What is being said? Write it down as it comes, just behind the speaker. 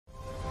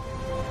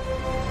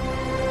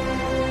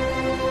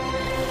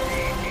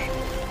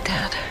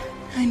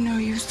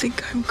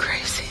think I'm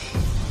crazy.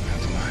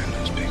 Not mind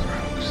those big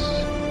rocks.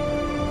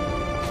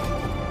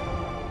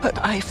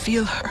 But I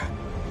feel her.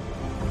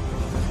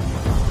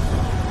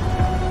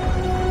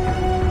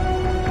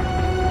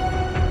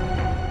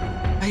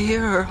 I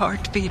hear her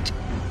heartbeat.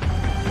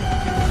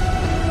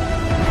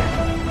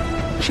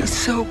 She's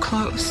so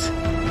close.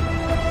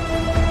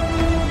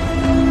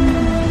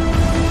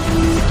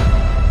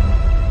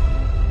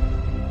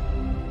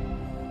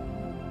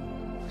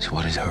 So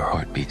what does her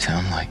heartbeat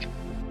sound like?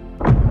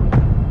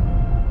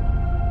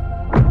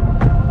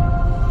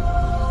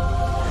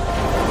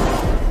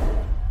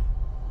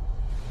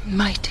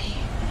 Mighty.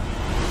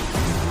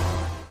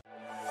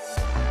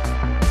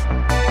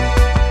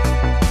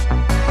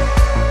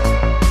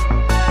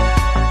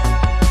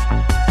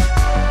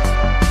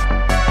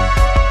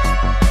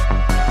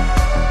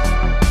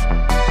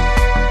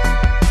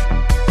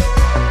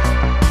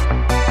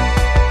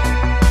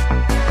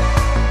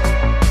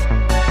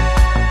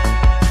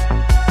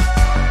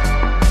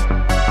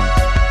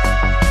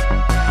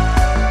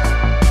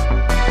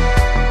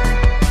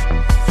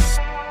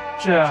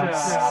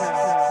 Just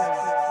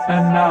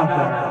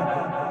another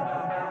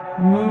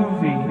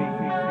movie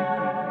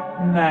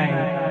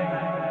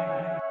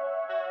night.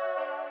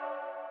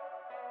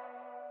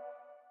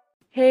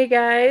 Hey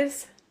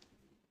guys,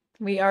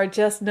 we are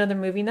just another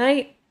movie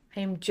night.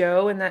 I am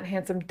Joe, and that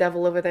handsome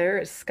devil over there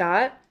is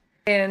Scott.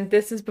 And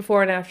this is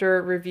before and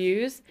after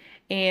reviews.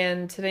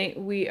 And tonight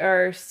we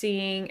are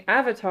seeing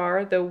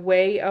Avatar: The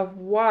Way of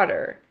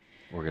Water.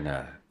 We're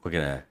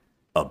gonna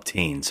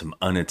obtain some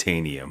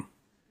unattainium.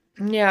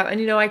 Yeah,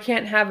 and I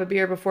can't have a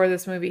beer before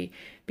this movie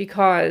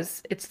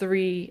because it's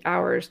 3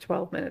 hours,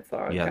 12 minutes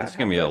long. Yeah, God, this is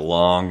gonna be a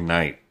long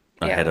night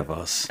ahead of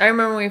us. I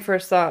remember when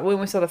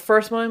we saw the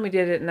first one, we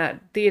did it in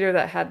that theater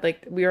that had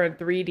we were in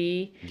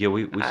 3D. Yeah,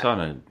 we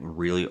saw a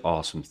really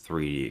awesome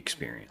 3D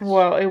experience.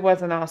 Well, it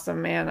wasn't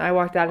awesome, man. I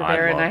walked out of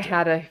there and I loved it.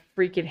 had a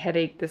freaking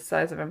headache the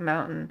size of a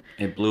mountain.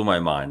 It blew my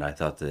mind. I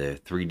thought the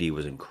 3D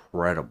was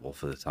incredible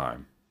for the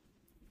time.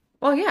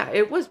 Well, yeah,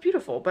 it was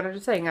beautiful, but I'm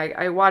just saying,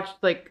 I watched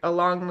a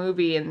long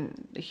movie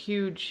in a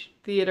huge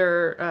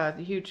theater,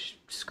 the huge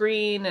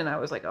screen, and I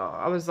was like, oh,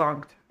 I was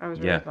zonked. I was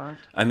really zonked.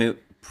 I mean,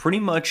 pretty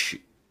much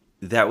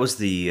that was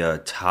the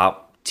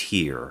top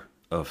tier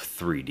of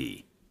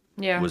 3D.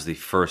 Yeah. Was the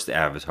first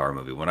Avatar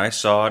movie. When I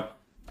saw it,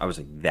 I was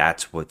like,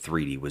 that's what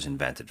 3D was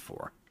invented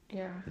for.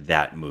 Yeah.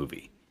 That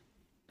movie.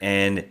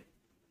 And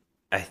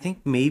I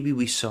think maybe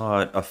we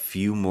saw it a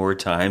few more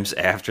times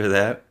after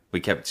that. We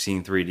kept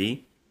seeing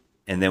 3D.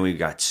 And then we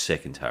got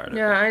sick and tired of it.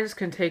 Yeah, I just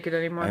couldn't take it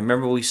anymore. I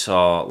remember we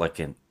saw I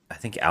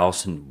think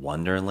Alice in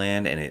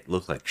Wonderland, and it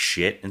looked like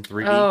shit in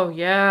 3D. Oh,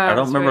 yeah. I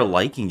don't remember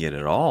liking it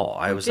at all.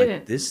 I was like,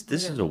 didn't. this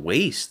is a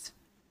waste.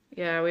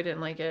 Yeah, we didn't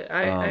like it.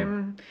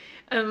 I'm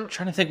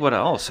trying to think what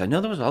else. I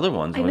know there was other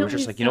ones. I We know were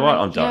just we like, you know what?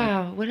 saw- I'm done.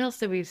 Yeah, what else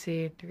did we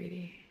see in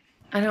 3D?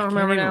 I don't Can't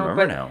remember even now.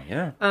 remember but,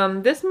 now.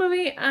 Yeah. This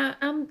movie, I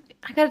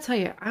gotta tell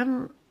you,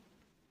 I'm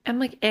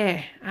like,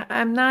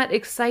 I'm not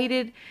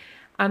excited.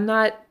 I'm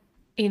not,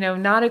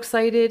 not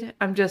excited.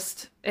 I'm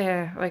just,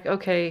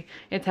 okay,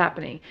 it's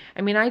happening.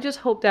 I mean, I just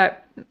hope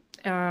that,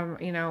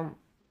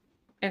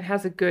 it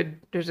has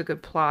there's a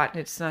good plot.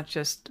 It's not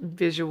just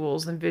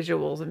visuals and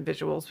visuals and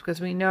visuals,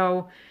 because we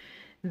know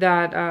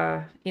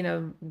that,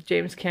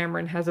 James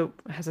Cameron has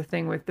a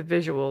thing with the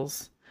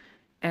visuals,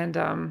 and,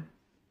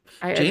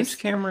 James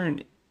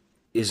Cameron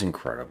is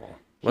incredible.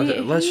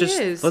 Let's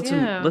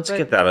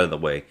get that out of the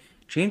way.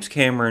 James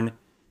Cameron,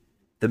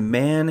 the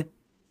man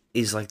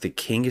is like the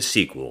king of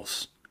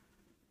sequels.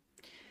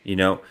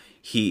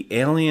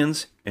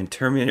 Aliens and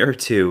Terminator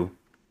 2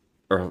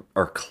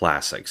 are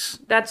classics.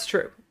 That's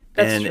true.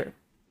 That's true.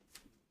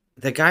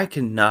 The guy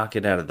can knock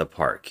it out of the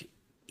park.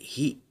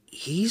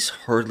 He's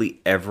hardly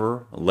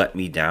ever let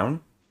me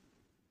down.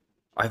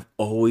 I've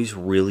always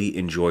really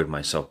enjoyed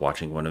myself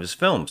watching one of his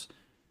films.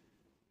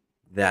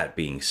 That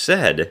being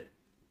said,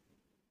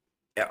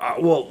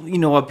 well, you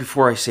know what?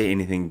 Before I say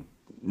anything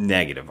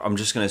negative, I'm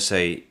just going to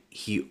say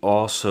he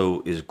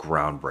also is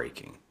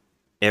groundbreaking.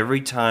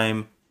 Every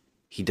time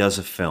he does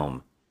a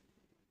film,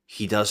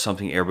 he does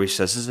something everybody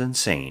says is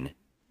insane,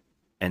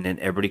 and then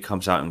everybody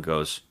comes out and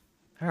goes,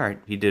 all right,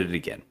 he did it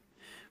again.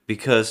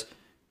 Because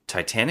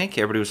Titanic,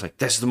 everybody was like,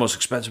 this is the most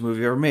expensive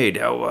movie ever made.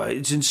 Oh,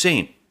 it's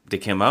insane. They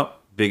came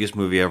out, biggest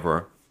movie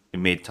ever. It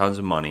made tons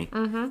of money,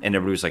 and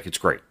everybody was like, it's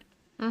great.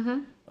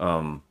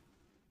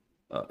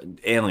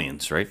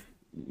 Aliens, right?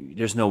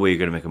 There's no way you're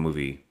going to make a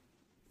movie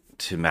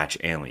to match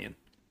Alien.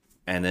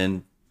 And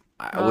then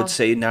I would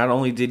say not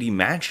only did he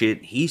match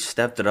it, he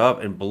stepped it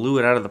up and blew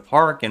it out of the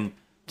park, and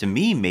to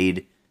me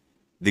made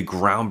the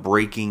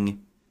groundbreaking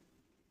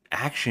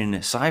action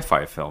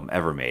sci-fi film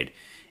ever made.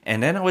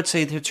 And then I would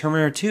say that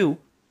Terminator 2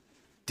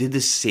 did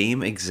the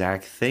same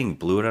exact thing,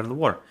 blew it out of the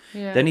water.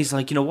 Yeah. Then he's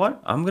like, you know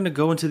what? I'm going to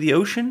go into the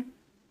ocean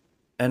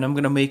and I'm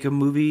going to make a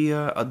movie,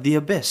 The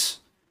Abyss.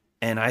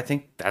 And I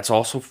think that's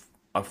also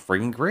a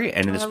freaking great.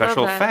 And in the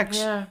special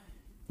effects,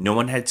 no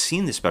one had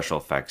seen the special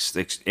effects.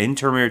 In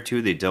Terminator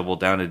 2, they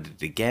doubled down and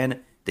did it again.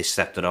 They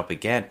stepped it up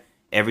again.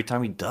 Every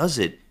time he does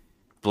it,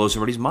 blows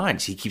everybody's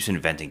minds. He keeps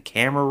inventing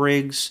camera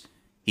rigs.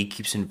 He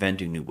keeps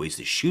inventing new ways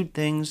to shoot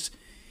things.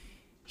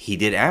 He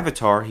did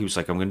Avatar. He was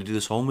like, I'm going to do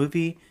this whole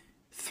movie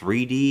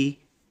 3D.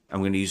 I'm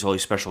going to use all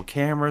these special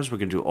cameras. We're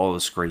going to do all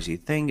this crazy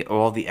thing.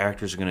 All the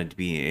actors are going to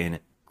be in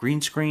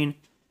green screen.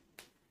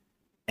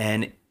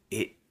 And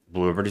it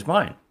blew everybody's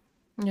mind.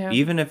 Yeah.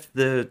 Even if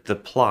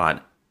the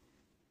plot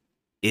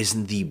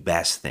isn't the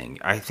best thing.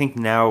 I think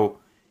now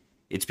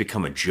it's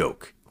become a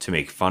joke to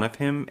make fun of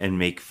him and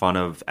make fun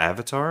of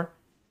Avatar.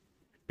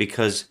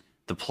 Because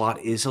the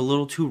plot is a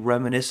little too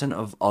reminiscent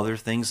of other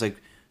things. Like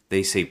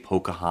they say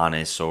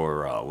Pocahontas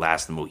or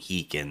Last of the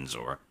Mohicans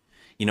or,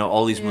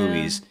 all these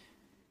movies.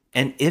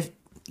 And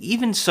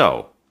even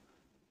so,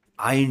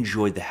 I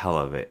enjoyed the hell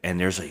of it. And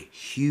there's a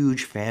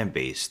huge fan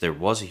base. There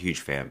was a huge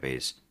fan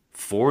base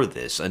for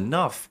this.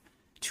 Enough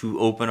to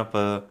open up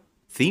a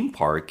theme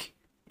park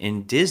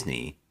in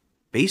Disney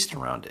based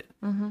around it.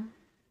 Mm-hmm.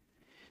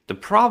 The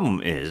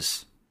problem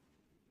is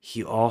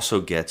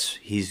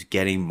he's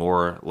getting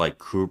more like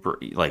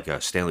Kubrick,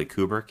 like Stanley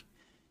Kubrick,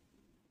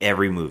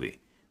 every movie.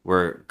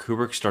 Where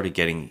Kubrick started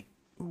getting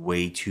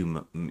way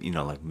too,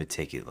 like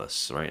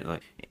meticulous, right?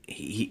 Like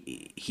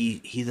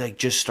he like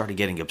just started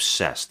getting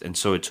obsessed, and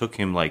so it took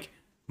him like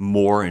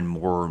more and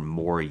more and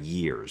more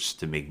years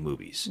to make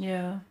movies.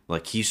 Yeah.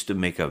 Like he used to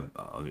make a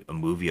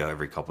movie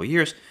every couple of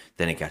years,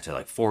 then it got to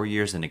like 4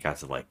 years, then it got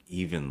to like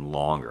even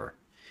longer,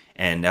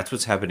 and that's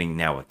what's happening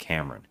now with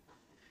Cameron.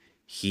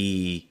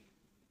 He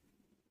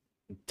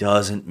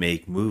doesn't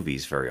make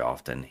movies very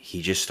often.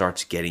 He just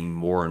starts getting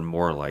more and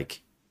more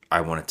like, I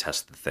want to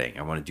test the thing.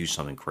 I want to do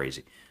something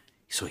crazy.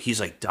 So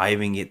he's like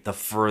diving it the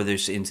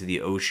furthest into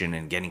the ocean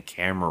and getting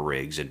camera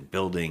rigs and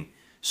building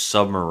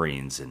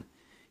submarines. And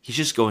he's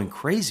just going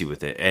crazy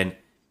with it. And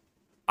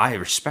I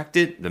respect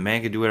it. The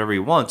man can do whatever he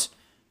wants.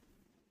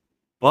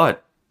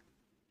 But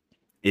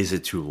is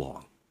it too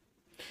long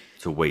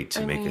to wait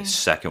to make a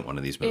second one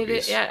of these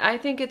movies? Yeah, I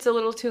think it's a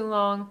little too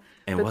long.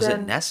 And was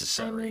it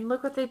necessary? I mean,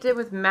 look what they did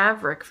with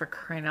Maverick, for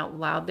crying out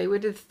loud. They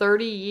waited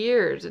 30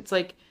 years. It's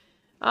like,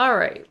 all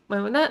right,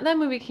 when that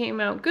movie came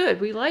out,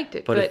 good, we liked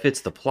it. But it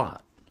fits the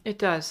plot. It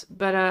does,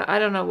 but I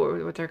don't know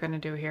what they're going to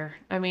do here.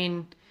 I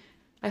mean,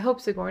 I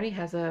hope Sigourney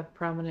has a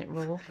prominent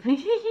role.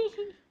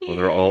 Well,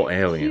 they're all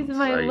aliens. She's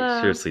my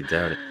love. Seriously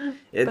doubt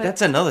it.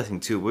 That's another thing,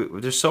 too.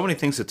 There's so many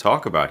things to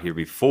talk about here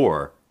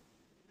before,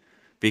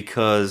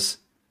 because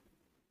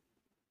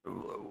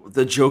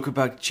the joke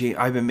about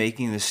I've been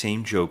making the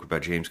same joke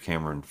about James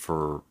Cameron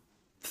for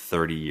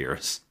 30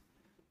 years.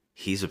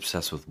 He's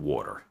obsessed with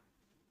water.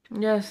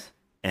 Yes.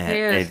 And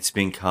it's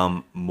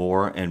become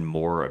more and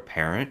more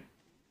apparent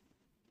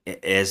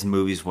as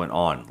movies went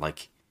on.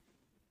 Like,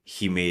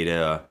 he made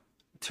a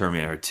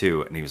Terminator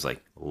 2, and he was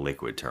like,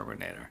 Liquid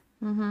Terminator.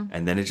 Mm-hmm.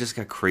 And then it just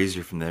got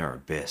crazier from there.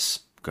 Abyss,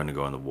 going to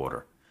go in the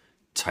water.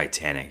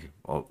 Titanic,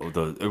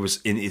 although it's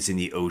in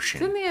the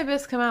ocean. Didn't the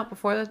Abyss come out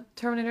before the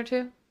Terminator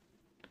 2?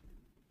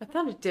 I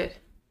thought it did.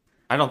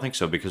 I don't think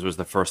so, because it was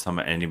the first time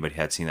anybody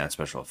had seen that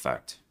special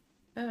effect.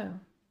 Oh.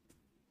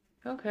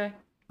 Okay.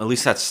 At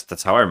least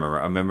that's how I remember.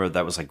 I remember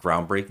that was like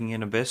groundbreaking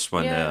in Abyss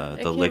when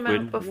the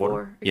liquid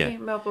water. It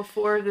came out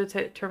before the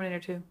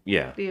Terminator 2.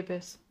 Yeah. The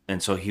Abyss.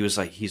 And so he's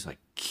like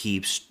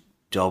keeps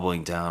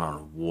doubling down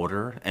on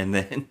water, and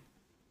then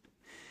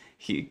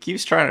he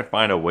keeps trying to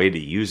find a way to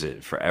use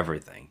it for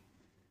everything.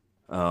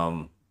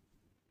 And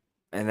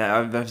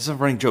that's a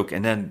running joke.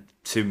 And then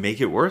to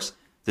make it worse,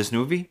 this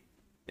movie,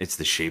 it's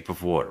The Shape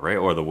of Water, right?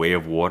 Or The Way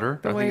of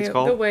Water, I think it's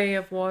called. The Way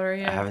of Water,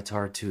 yeah.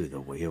 Avatar 2,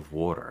 The Way of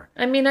Water.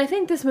 I mean, I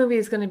think this movie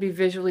is going to be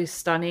visually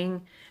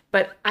stunning,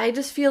 but I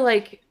just feel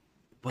like...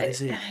 What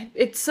is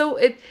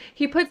it?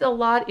 He puts a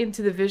lot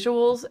into the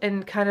visuals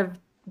and kind of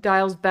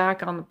dials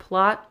back on the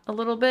plot a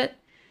little bit,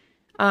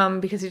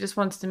 because he just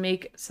wants to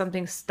make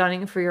something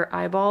stunning for your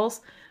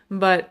eyeballs,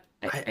 but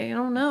I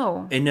don't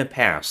know. In the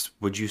past,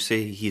 would you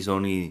say he's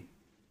only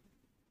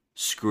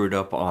screwed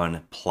up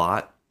on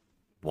plot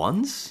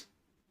once?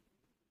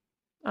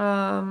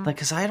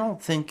 Because I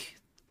don't think,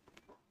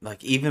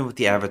 like, even with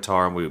the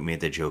Avatar, we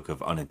made the joke of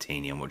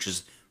Unobtainium, which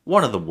is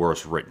one of the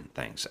worst written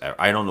things.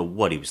 I don't know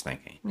what he was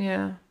thinking.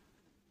 Yeah.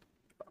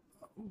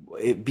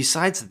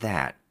 Besides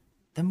that,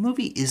 the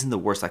movie isn't the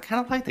worst. I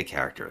kind of like the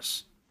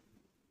characters.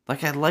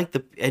 Like, I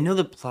know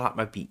the plot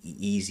might be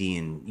easy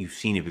and you've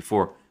seen it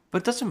before,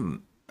 but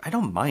I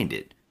don't mind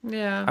it.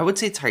 Yeah. I would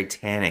say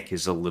Titanic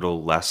is a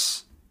little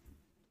less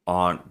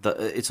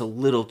it's a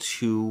little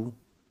too...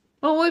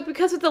 Well,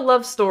 because of the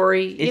love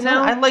story, you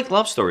know? I like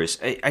love stories.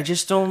 I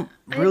just don't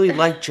really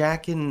like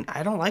Jack, and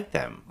I don't like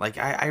them. Like,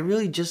 I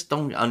really just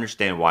don't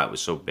understand why it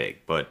was so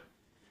big, but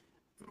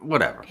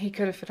whatever. He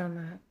could have fit on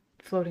that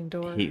floating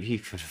door. He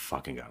could have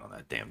fucking got on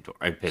that damn door.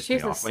 It pissed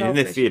She's me off. selfish. In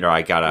the theater,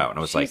 I got out, and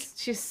I was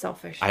she's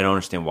selfish. I don't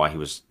understand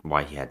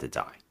why he had to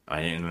die.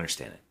 I didn't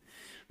understand it.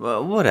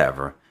 Well,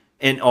 whatever.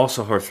 And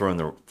also her throwing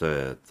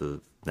the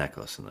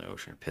necklace in the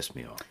ocean pissed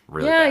me off.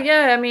 Really bad.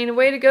 Yeah. I mean,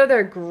 way to go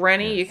there,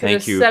 Granny. You could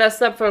have set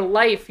us up for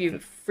life, you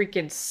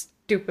freaking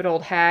stupid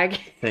old hag.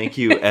 Thank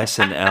you,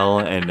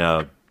 SNL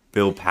and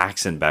Bill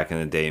Paxton back in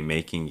the day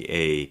making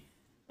a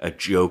a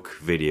joke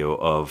video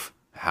of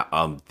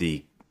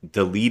the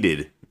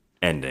deleted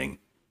ending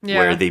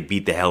where they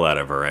beat the hell out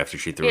of her after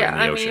she threw it in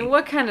the ocean. I mean,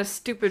 what kind of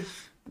stupid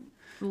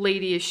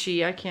lady is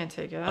she? I can't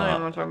take it. I don't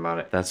even want to talk about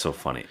it. That's so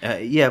funny.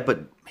 Yeah,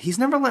 but he's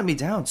never let me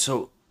down,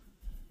 so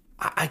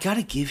I got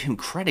to give him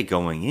credit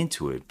going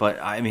into it. But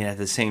I mean, at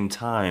the same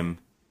time,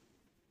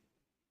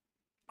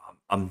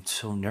 I'm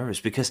so nervous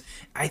because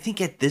I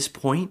think at this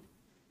point,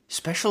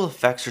 special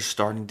effects are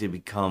starting to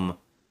become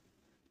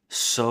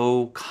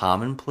so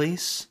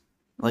commonplace.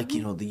 Like,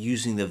 the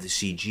using of the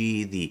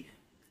CG,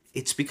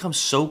 it's become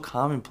so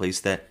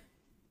commonplace that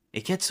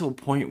it gets to a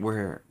point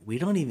where we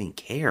don't even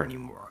care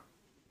anymore.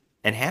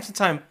 And half the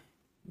time,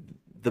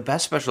 the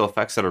best special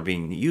effects that are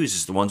being used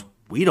is the ones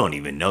we don't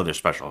even know they're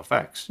special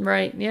effects.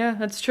 Right. Yeah,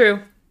 that's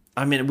true.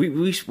 I mean, we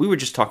were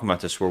just talking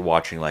about this. We're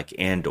watching like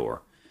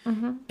Andor,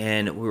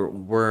 and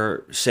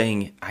we're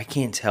saying I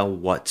can't tell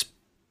what's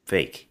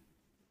fake,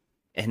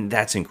 and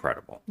that's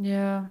incredible.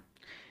 Yeah,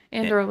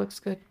 Andor looks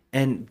good.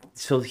 And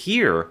so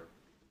here,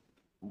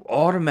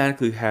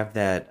 automatically have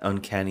that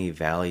uncanny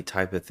valley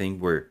type of thing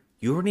where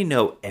you already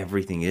know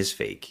everything is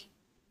fake.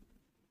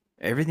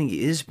 Everything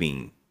is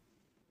being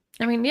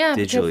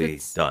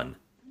digitally done.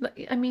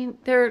 I mean,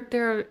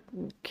 they're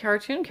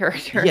cartoon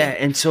characters. Yeah,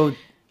 and so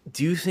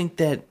do you think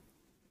that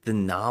the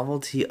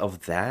novelty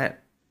of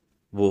that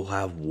will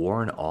have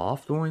worn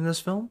off during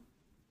this film?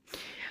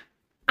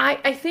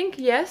 I think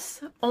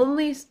yes,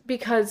 only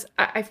because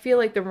I feel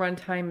like the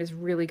runtime is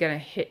really going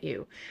to hit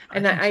you.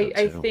 And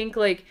I think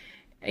like,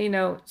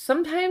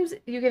 sometimes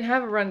you can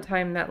have a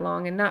runtime that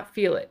long and not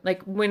feel it.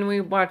 Like when we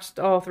watched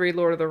all three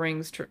Lord of the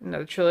Rings,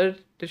 the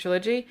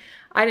trilogy,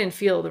 I didn't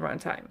feel the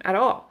runtime at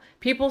all.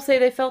 People say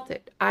they felt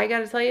it. I got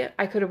to tell you,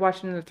 I could have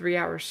watched another 3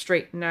 hours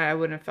straight and I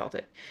wouldn't have felt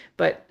it.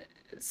 But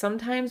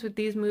sometimes with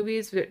these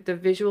movies, the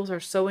visuals are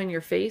so in your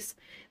face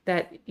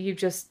that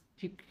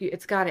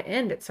it's got to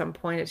end at some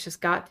point. It's just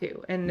got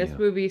to. And this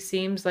movie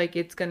seems like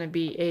it's going to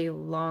be a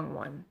long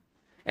one.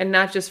 And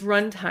not just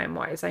runtime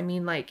wise. I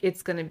mean, like,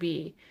 it's going to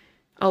be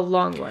a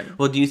long one.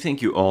 Well, do you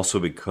think you also,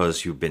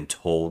 because you've been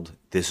told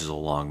this is a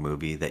long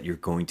movie, that you're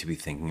going to be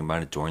thinking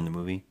about it during the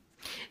movie?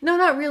 No,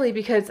 not really,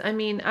 because I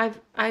mean, I've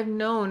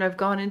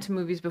gone into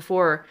movies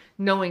before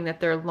knowing that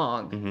they're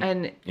long,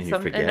 and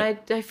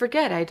I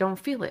forget. I don't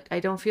feel it. I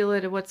don't feel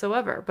it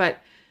whatsoever.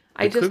 But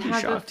I just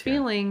have a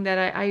feeling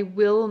that I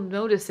will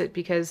notice it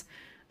because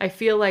I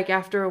feel like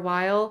after a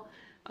while,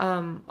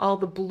 all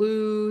the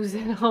blues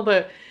and all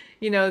the,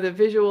 the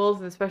visuals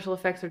and the special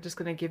effects are just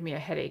going to give me a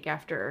headache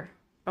after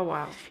a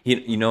while.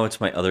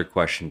 It's my other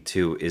question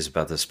too is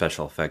about the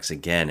special effects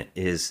again.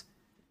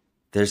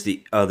 There's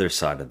the other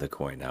side of the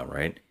coin now,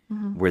 right?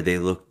 Mm-hmm. Where they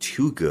look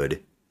too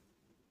good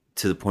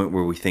to the point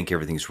where we think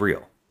everything's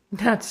real.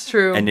 That's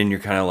true. And then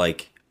you're kind of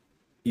like,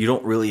 you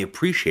don't really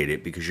appreciate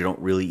it because you don't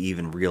really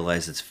even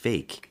realize it's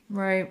fake.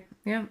 Right.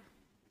 Yeah.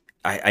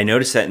 I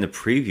noticed that in the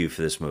preview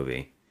for this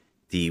movie,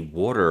 the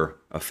water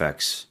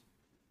effects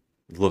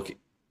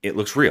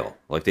looks real.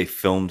 Like they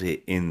filmed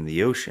it in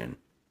the ocean.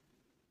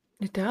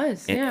 It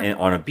does, yeah. And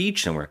on a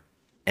beach somewhere.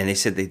 And they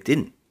said they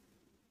didn't.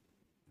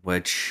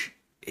 Which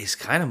is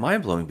kind of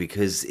mind-blowing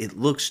because it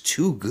looks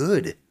too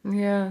good.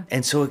 Yeah.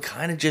 And so it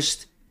kind of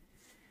just,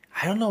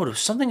 I don't know, there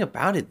was something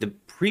about it. The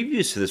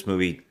previews to this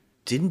movie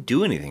didn't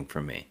do anything for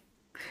me.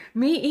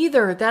 Me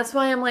either. That's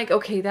why I'm like,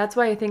 okay, that's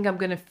why I think I'm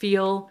going to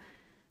feel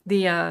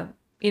the,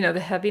 the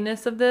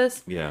heaviness of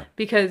this. Yeah.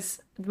 Because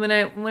when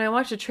I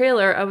watched the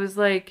trailer, I was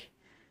like,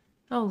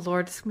 oh,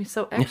 Lord, this is going to be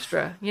so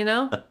extra,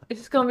 It's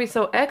just going to be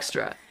so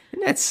extra.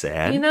 Isn't that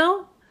sad?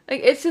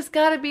 Like, it's just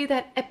got to be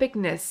that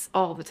epicness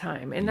all the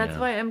time. And that's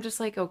why I'm just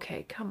like,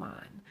 okay, come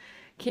on.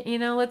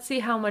 Let's see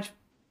how much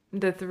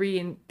the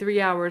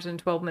 3 hours and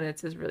 12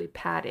 minutes is really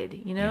padded,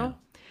 Yeah.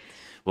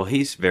 Well,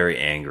 he's very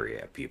angry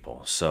at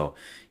people. So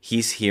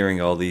he's hearing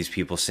all these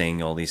people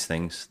saying all these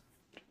things.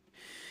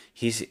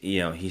 He's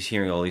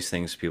hearing all these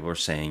things people are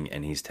saying,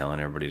 and he's telling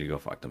everybody to go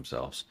fuck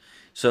themselves.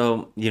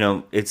 So,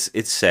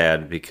 it's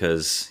sad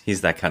because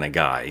he's that kind of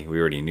guy. We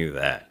already knew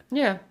that.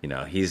 Yeah.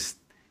 He's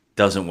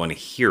doesn't want to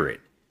hear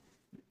it.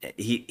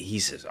 He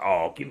says,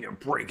 "Oh, give me a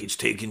break. It's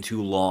taking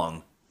too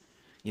long."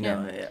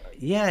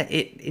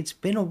 It's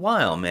been a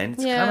while, man.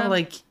 It's kind of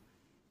like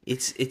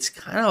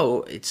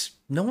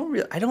no one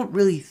really. I don't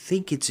really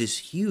think it's as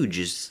huge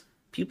as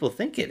people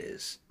think it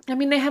is. I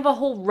mean, they have a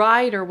whole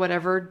ride or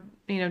whatever,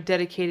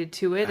 dedicated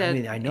to it.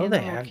 I know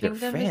they have their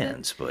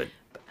fans, but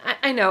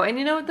I know,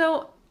 and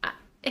though,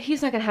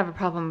 he's not gonna have a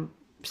problem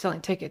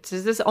selling tickets.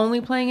 Is this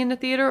only playing in the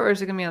theater or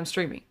is it gonna be on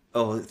streaming?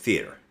 Oh,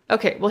 theater.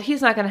 Okay, well,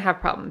 he's not going to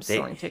have problems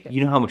selling tickets.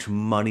 You know how much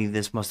money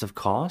this must have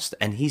cost?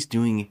 And he's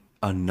doing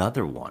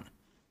another one.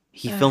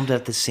 He filmed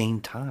at the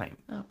same time.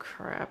 Oh,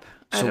 crap.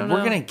 So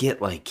we're going to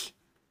get, like,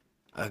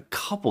 a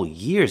couple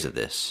years of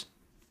this.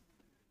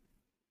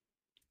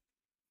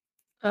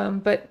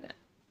 No,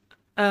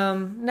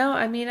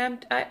 I mean,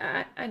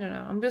 I don't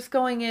know. I'm just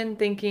going in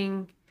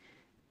thinking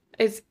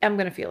I'm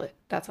going to feel it.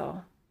 That's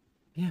all.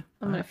 Yeah.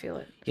 I'm going to feel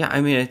it. Yeah,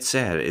 I mean, it's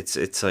sad.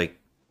 It's like,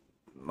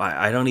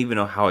 I don't even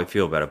know how I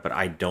feel about it, but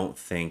I don't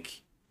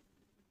think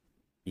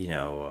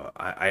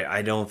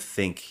I don't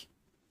think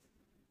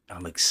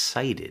I'm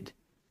excited,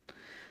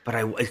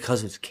 but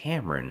because it's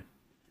Cameron,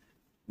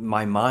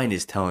 my mind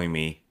is telling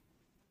me,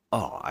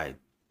 oh, I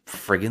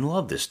friggin'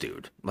 love this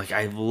dude. Like,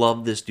 I've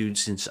loved this dude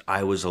since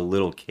I was a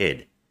little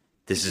kid.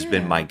 This has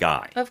been my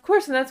guy. Of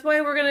course, and that's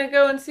why we're gonna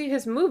go and see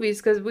his movies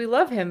because we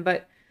love him.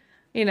 But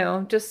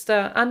just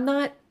I'm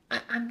not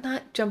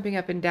jumping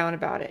up and down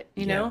about it.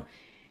 You know,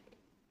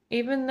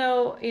 even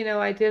though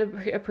I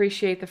did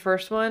appreciate the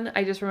first one,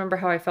 I just remember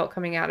how I felt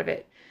coming out of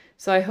it.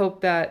 So I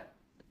hope that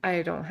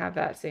I don't have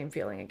that same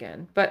feeling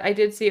again. But I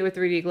did see it with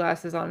 3D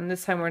glasses on, and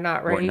this time we're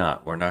not,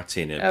 right? We're not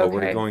seeing it, okay. But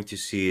we're going to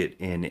see it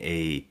in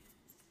a.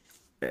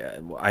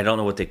 I don't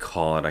know what they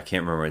call it. I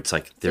can't remember. It's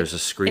like there's a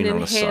screen on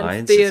the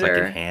sides. Theater. It's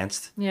like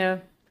enhanced. Yeah.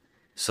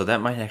 So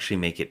that might actually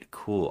make it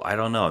cool. I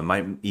don't know. It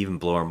might even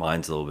blow our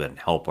minds a little bit and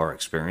help our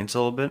experience a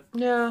little bit.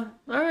 Yeah.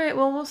 All right.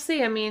 Well, we'll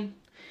see. I mean,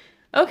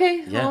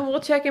 okay. Yeah. Well,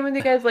 we'll check in with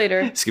you guys later.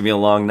 It's gonna be a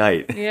long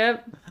night.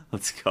 Yep.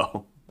 Let's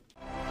go.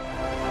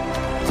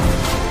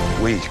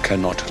 We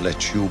cannot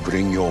let you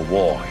bring your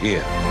war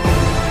here.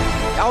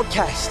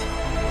 Outcast.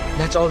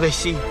 That's all they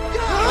see.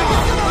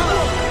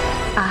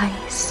 I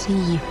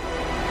see you.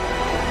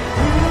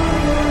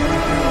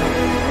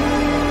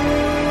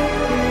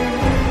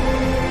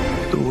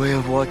 The way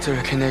of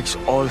water connects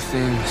all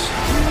things.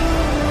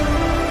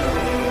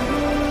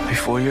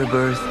 Before your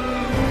birth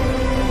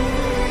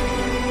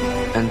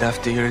and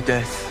after your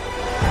death.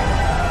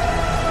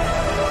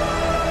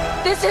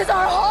 This is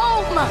our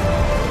home!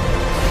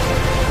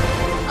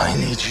 I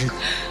need you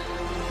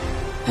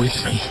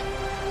with me.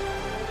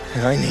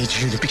 And I need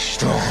you to be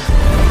strong.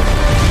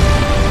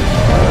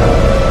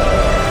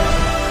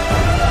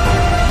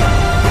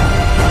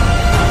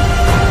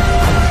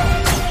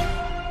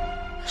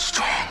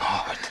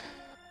 Strongheart.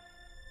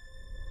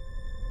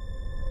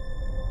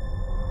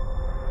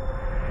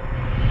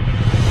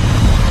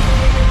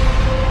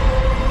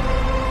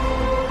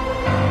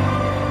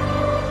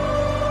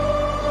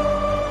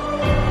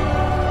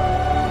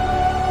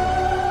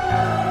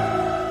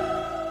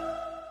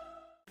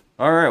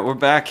 All right, we're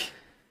back.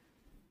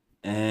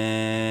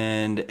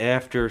 And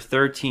after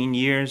 13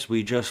 years,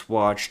 we just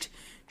watched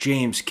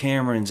James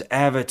Cameron's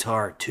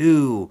Avatar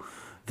 2,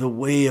 The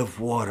Way of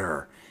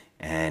Water.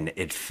 And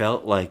it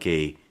felt like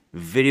a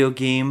video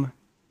game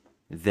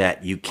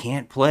that you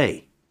can't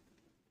play.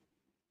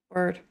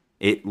 Word.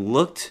 It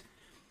looked...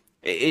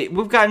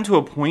 we've gotten to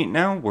a point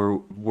now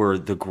where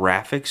the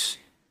graphics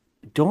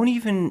don't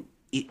even...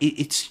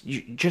 It's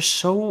just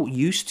so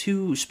used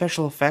to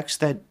special effects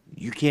that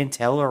you can't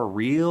tell are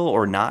real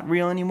or not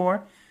real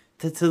anymore.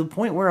 To the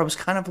point where I was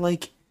kind of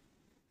like,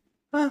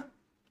 huh.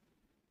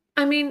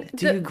 I mean,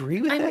 do you agree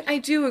with that? I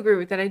do agree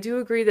with that. I do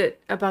agree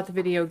that about the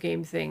video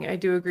game thing. I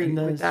do agree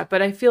with that.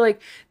 But I feel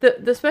like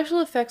the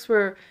special effects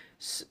were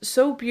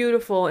so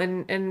beautiful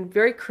and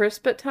very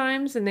crisp at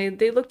times, and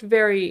they looked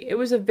it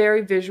was a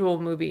very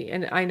visual movie.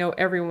 And I know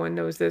everyone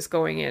knows this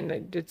going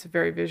in. It's a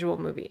very visual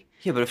movie.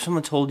 Yeah, but if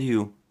someone told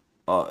you,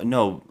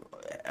 no,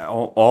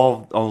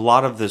 a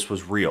lot of this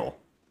was real,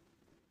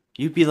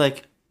 you'd be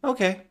like,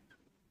 okay.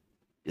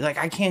 Like,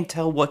 I can't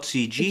tell what's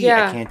CG.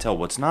 Yeah. I can't tell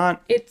what's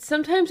not.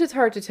 Sometimes it's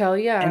hard to tell,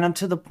 yeah. And I'm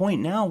to the point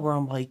now where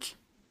I'm like,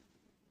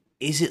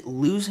 is it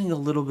losing a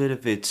little bit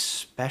of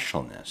its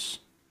specialness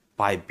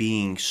by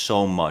being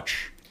so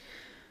much?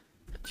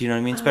 Do you know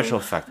what I mean? Special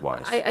effect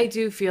wise. I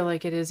do feel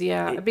like it is,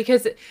 yeah.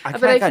 Because I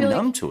kind of got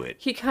numb to it.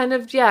 He kind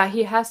of,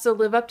 he has to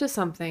live up to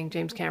something,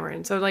 James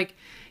Cameron. So, like,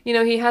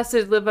 he has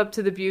to live up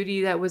to the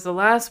beauty that was the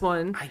last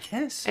one. I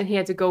guess. And he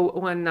had to go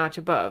one notch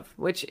above,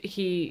 which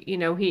he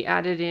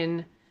added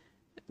in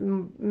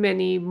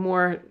many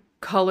more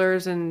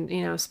colors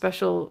and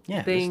special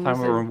things. This time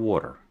we're in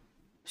water,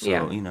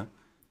 so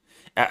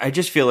I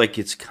just feel like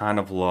it's kind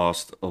of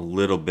lost a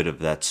little bit of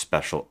that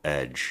special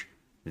edge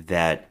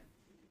that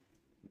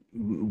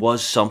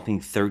was something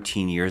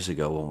 13 years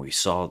ago when we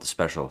saw the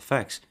special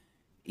effects.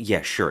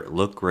 Yeah, sure, it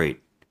looked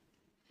great,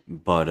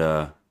 but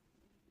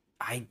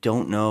I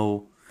don't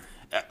know.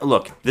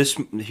 Look,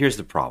 here's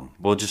the problem.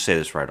 We'll just say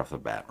this right off the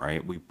bat,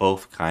 right? We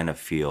both kind of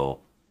feel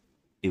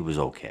it was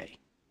okay.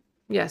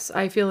 Yes,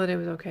 I feel that it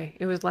was okay.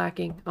 It was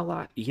lacking a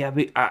lot. Yeah,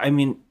 but I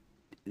mean,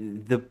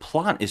 the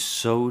plot is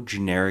so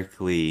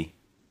generically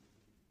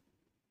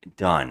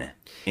done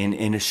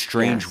in a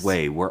strange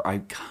way where I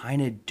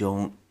kind of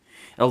don't...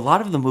 A lot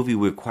of the movie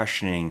we're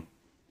questioning,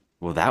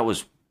 well, that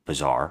was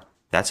bizarre.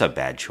 That's a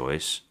bad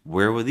choice.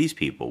 Where were these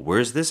people?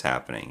 Where's this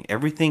happening?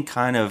 Everything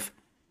kind of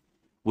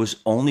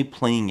was only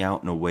playing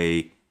out in a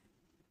way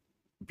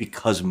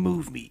because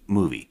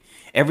movie.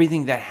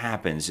 Everything that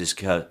happens is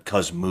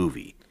because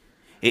movie.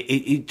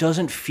 It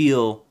doesn't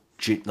feel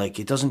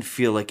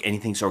like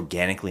anything's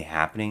organically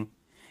happening.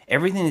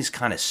 Everything is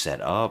kind of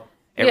set up.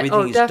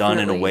 Everything is done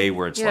in a way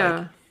where it's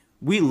like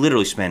we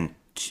literally spend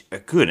a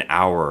good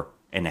hour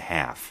and a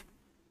half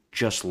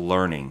just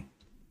learning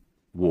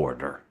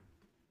water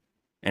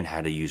and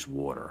how to use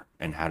water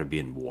and how to be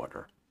in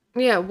water.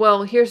 Yeah,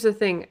 well, here's the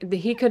thing.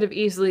 He could have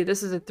easily,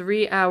 this is a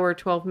 3 hour,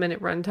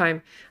 12-minute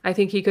runtime. I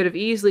think he could have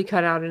easily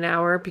cut out an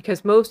hour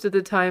because most of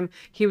the time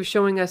he was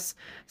showing us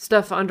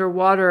stuff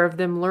underwater of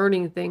them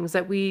learning things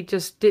that we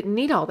just didn't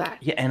need all that.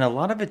 Yeah, and a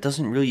lot of it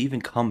doesn't really even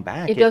come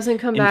back. It doesn't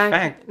come back In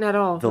fact, at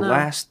all. the No.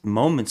 last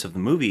moments of the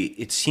movie,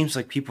 it seems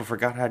like people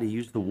forgot how to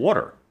use the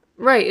water.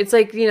 Right. It's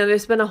like,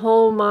 there's been a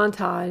whole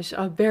montage,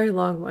 a very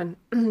long one,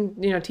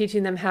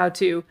 teaching them how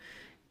to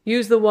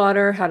use the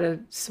water, how to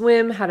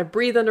swim, how to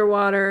breathe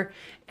underwater.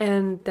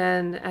 And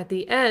then at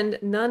the end,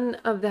 none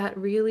of that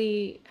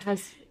really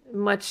has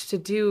much to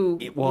do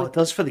It with,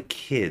 does for the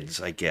kids,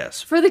 I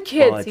guess. for the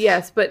kids, but-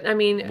 yes. But I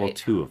mean, Well,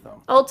 two of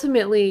them.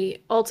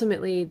 ultimately,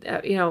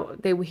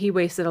 he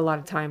wasted a lot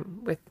of time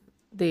with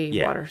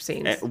the water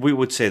scenes. We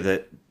would say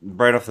that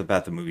right off the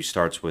bat, the movie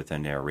starts with a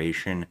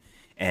narration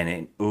and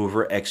an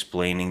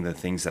over-explaining the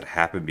things that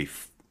happened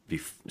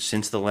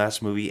since the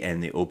last movie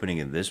and the opening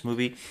of this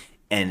movie,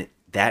 and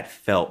that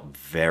felt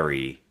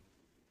very.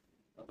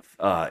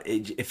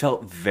 It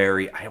felt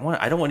very. I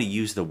don't want to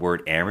use the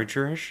word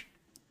amateurish,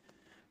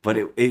 but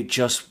it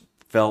just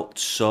felt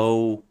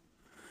so.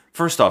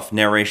 First off,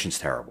 narration's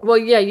terrible. Well,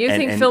 yeah, you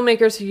think and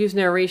filmmakers who use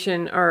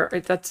narration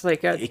that's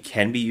like it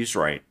can be used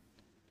right,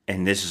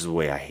 and this is the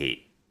way I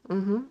hate.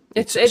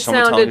 it someone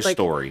telling sounded a like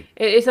story.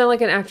 It sounded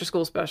like an after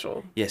school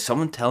special. Yeah,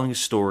 someone telling a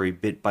story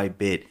bit by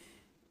bit.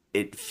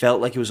 It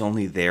felt like it was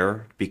only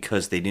there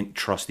because they didn't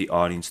trust the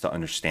audience to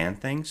understand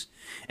things.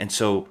 And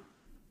so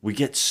we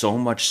get so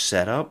much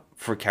setup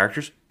for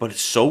characters, but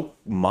it's so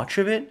much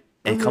of it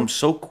and it comes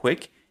so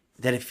quick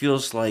that it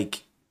feels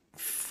like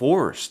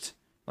forced.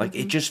 Like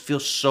it just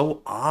feels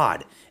so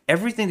odd.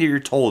 Everything that you're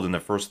told in the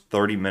first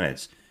 30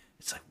 minutes,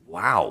 it's like,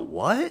 wow,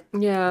 what?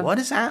 Yeah. What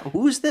is that?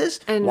 Who is this?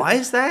 And- why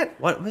is that?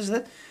 What was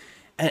that?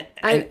 And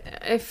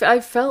I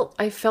felt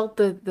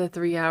the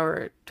 3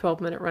 hour,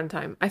 12-minute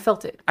runtime. I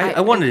felt it. I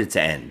wanted it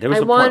to end. There was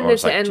I a point where wanted I it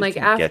was to like, end just like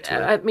get after. to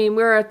it. I mean,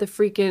 we're at the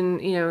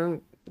freaking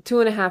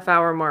 2.5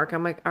 hour mark.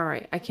 I'm like, all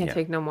right, I can't Yeah.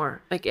 take no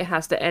more. Like it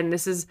has to end.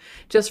 This is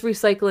just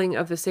recycling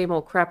of the same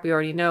old crap we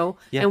already know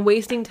Yeah. and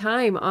wasting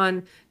time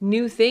on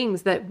new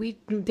things that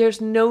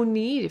there's no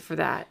need for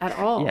that at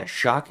all. Yeah,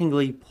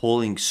 shockingly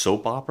pulling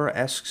soap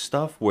opera-esque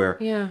stuff where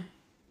Yeah.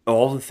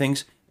 all the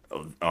things,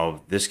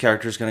 this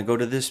character is going to go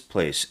to this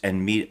place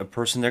and meet a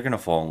person they're going to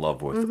fall in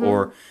love with, Mm-hmm.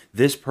 or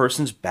this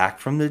person's back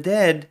from the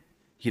dead,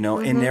 in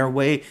Mm-hmm. their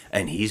way,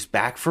 and he's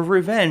back for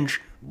revenge.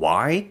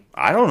 Why?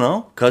 I don't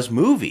know. 'Cause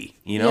movie,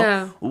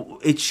 Yeah.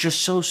 It's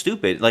just so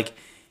stupid. Like,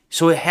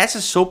 so it has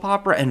a soap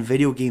opera and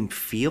video game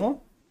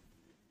feel,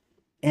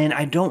 and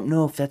I don't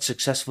know if that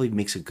successfully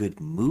makes a good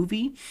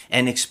movie,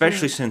 and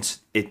especially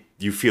since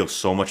you feel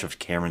so much of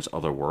Cameron's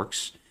other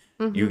works.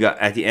 Mm-hmm. You got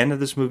at the end of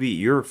this movie,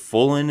 you're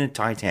full in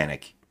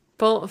Titanic.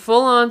 Full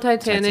on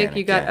Titanic.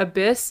 You got yeah.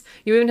 Abyss.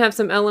 You even have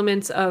some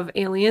elements of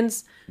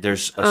Aliens.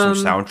 There's some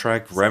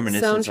soundtrack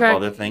reminiscence soundtrack, of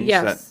other things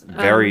yes,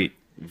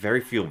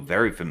 that feel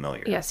very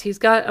familiar. Yes, he's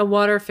got a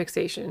water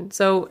fixation.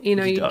 So, He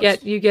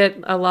does. you get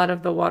a lot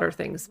of the water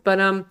things. But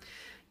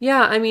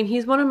yeah, I mean,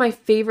 he's one of my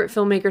favorite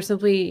filmmakers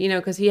simply,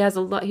 because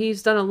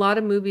he's done a lot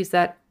of movies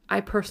that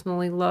I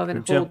personally love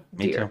and too. hold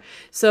Me dear. too.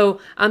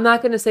 So, I'm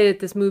not going to say that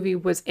this movie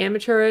was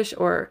amateurish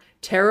or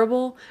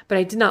terrible, but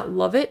I did not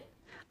love it.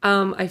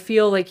 I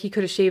feel like he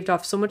could have shaved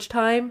off so much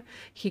time.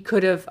 He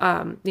could have,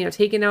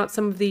 taken out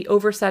some of the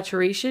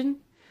oversaturation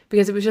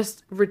because it was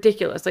just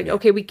ridiculous. Like,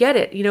 okay, we get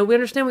it. We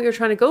understand what you're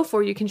trying to go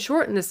for. You can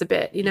shorten this a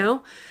bit,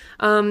 know?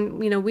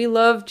 We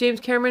love James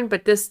Cameron,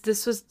 but this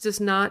was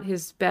just not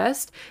his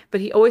best.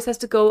 But he always has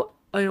to go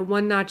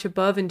one notch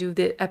above and do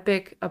the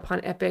epic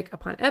upon epic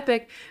upon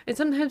epic. And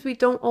sometimes we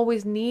don't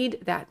always need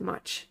that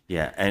much.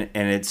 Yeah, and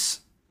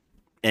it's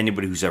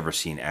anybody who's ever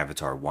seen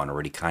Avatar 1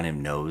 already kind of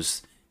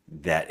knows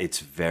that it's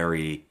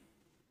very,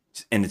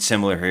 and it's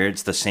similar here.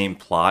 It's the same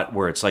plot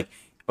where it's like,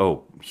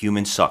 oh,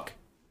 humans suck.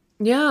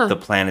 Yeah. The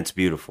planet's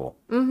beautiful.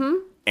 Mm-hmm.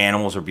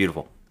 Animals are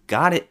beautiful.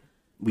 Got it.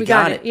 We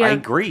got got it, it. yeah. I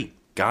agree.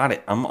 Got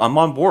it. I'm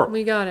on board.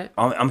 We got it.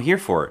 I'm here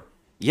for it.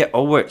 Yeah.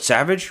 Oh, what?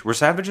 Savage? We're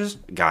savages?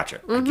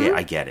 Gotcha.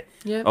 I get it.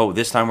 Yep. Oh,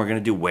 this time we're going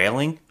to do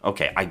whaling?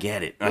 Okay, I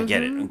get it. I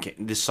get it. Okay,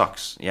 this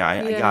sucks. Yeah,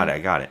 I got it. I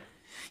got it.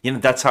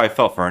 That's how I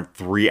felt for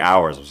 3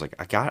 hours. I was like,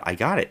 I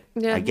got it.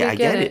 Yeah, I you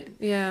get it.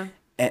 Yeah.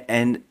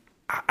 And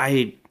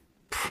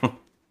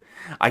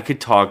I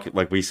could talk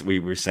like we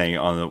were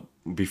saying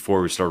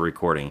before we started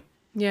recording.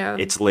 Yeah.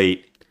 It's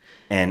late,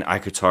 and I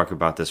could talk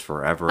about this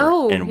forever.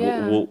 Oh, and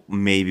yeah.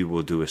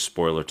 we'll do a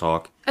spoiler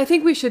talk. I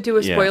think we should do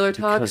a Yeah, spoiler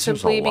talk because there's a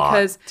simply lot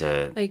because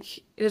to-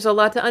 there's a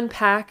lot to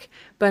unpack,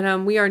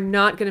 but we are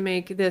not going to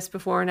make this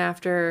before and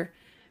after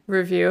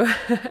review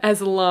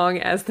as long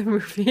as the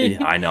movie.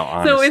 Yeah, I know. So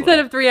Honestly. instead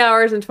of 3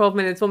 hours and 12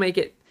 minutes, we'll make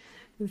it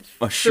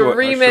A short-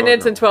 3 a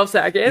minutes shorter and 12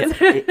 seconds.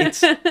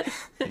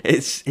 Yeah,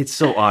 it's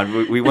so odd.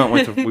 We went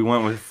with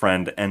a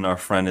friend, and our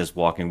friend is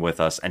walking with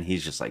us, and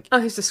he's just like, Oh,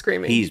 he's just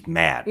screaming. he's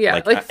mad.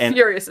 yeah, and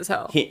furious as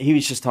hell. He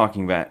was just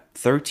talking about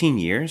 13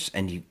 years,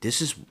 and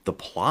this is the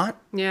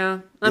plot. Yeah,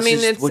 I This mean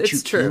is it's what you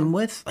true. came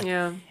with. Like,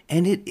 Yeah.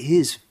 and it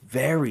is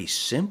very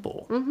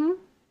simple. Mm-hmm.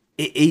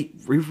 It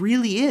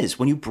really is.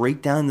 When you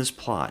break down this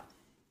plot,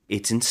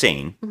 it's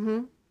insane.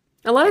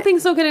 A lot of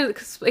things don't get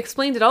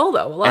explained at all,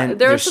 though. And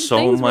There are there's some so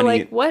things where, many-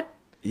 like, what?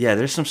 Yeah,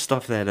 there's some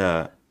stuff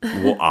that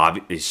will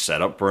obviously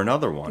set up for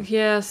another one.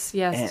 Yes.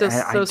 And Just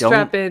I so don't-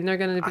 strap in. They're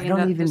going to be I in don't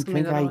that. even There's gonna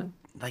be think another one.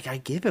 I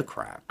give a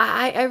crap.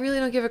 I really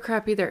don't give a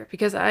crap either,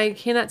 because I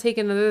cannot take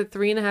another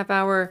 3.5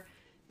 hour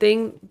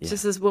thing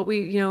just as what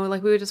we,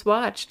 like we just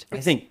watched. I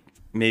think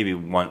maybe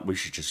we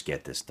should just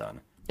get this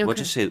done. Okay. Let's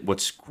just say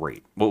what's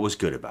great. What was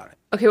good about it?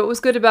 Okay, what was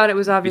good about it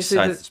was obviously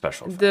Besides the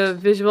special the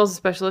visuals and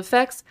special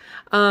effects.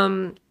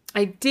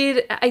 I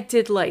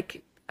did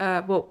like,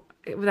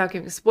 without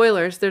giving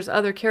spoilers, there's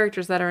other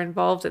characters that are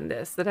involved in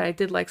this that I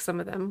did like some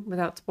of them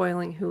without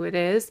spoiling who it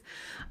is.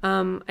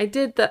 I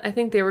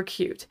think they were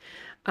cute.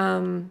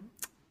 And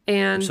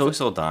Zoe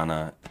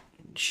Saldana,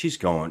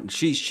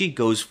 she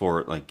goes for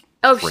it like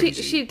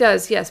crazy. she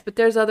does, yes, but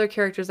there's other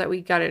characters that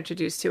we got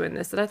introduced to in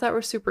this that I thought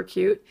were super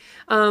cute.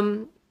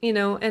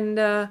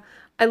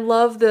 I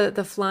love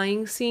the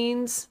flying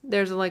scenes.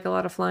 There's like a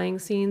lot of flying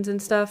scenes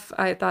and stuff.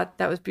 I thought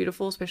that was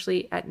beautiful,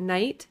 especially at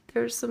night.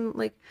 There's some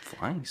like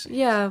flying scenes.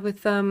 Yeah,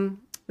 with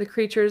the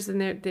creatures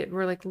and they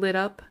were like lit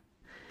up.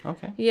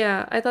 Okay.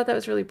 Yeah, I thought that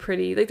was really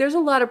pretty. Like there's a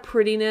lot of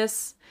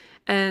prettiness,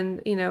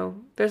 and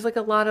there's like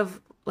a lot of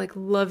like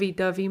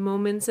lovey-dovey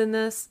moments in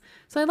this.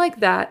 So I like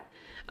that.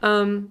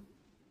 The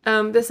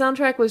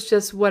soundtrack was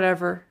just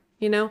whatever,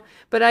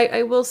 But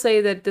I will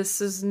say that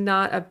this is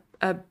not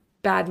a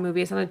bad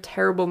movie. It's not a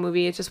terrible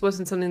movie. It just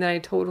wasn't something that I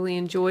totally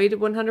enjoyed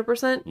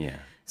 100%. Yeah.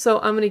 So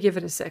I'm gonna give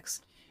it a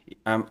 6.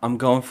 I'm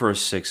going for a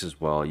 6 as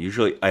well.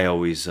 Usually I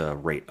always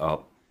rate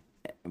up,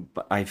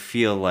 but I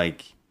feel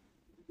like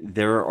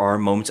there are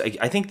moments.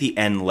 I think the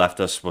end left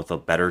us with a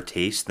better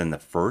taste than the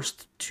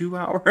first 2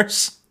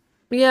 hours.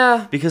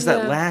 Yeah. Because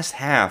that last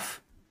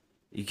half,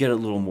 you get a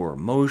little more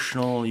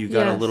emotional. You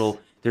got a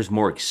little. There's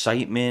more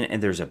excitement,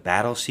 and there's a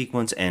battle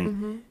sequence,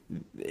 and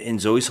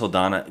Zoe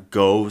Saldana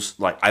goes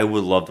like I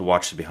would love to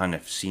watch the behind the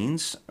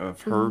scenes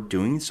of her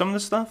doing some of the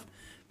stuff,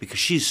 because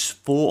she's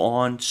full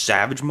on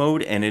savage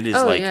mode, and it is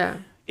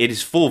it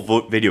is full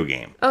video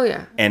game. Oh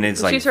yeah, and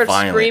it's when like she starts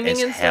violent screaming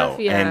as and hell.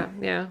 stuff.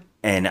 Yeah,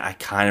 And I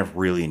kind of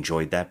really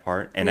enjoyed that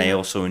part, and I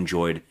also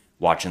enjoyed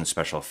watching the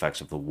special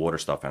effects of the water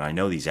stuff, and I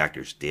know these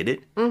actors did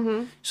it,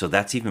 so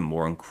that's even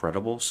more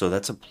incredible. So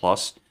that's a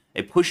plus.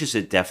 It pushes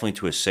it definitely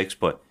to a 6,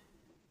 but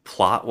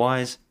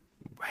plot-wise,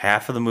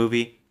 half of the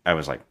movie, I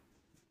was like,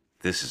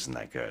 this isn't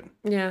that good.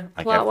 Yeah,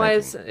 I kept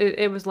plot-wise, thinking-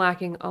 it was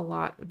lacking a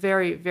lot.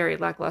 Very, very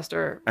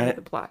lackluster with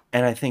the plot.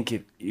 And I think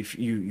if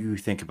you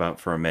think about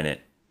for a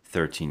minute,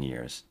 13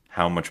 years,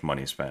 how much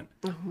money spent,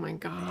 Oh my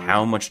god.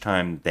 how much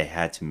time they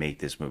had to make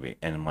this movie,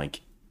 and I'm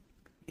like,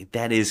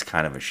 that is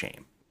kind of a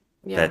shame.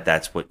 Yeah.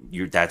 That's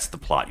the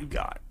plot you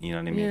got. You know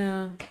what I mean?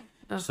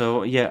 Yeah.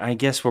 So yeah, I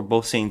guess we're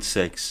both saying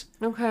 6.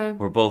 Okay.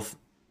 We're both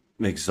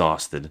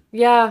exhausted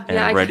Yeah. and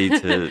yeah. ready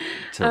to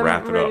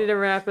wrap it I'm ready up. to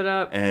wrap it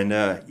up. And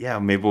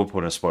maybe we'll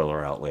put a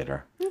spoiler out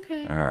later.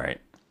 Okay. All right,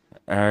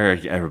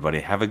 everybody,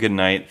 have a good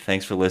night.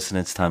 Thanks for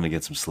listening. It's time to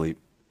get some sleep.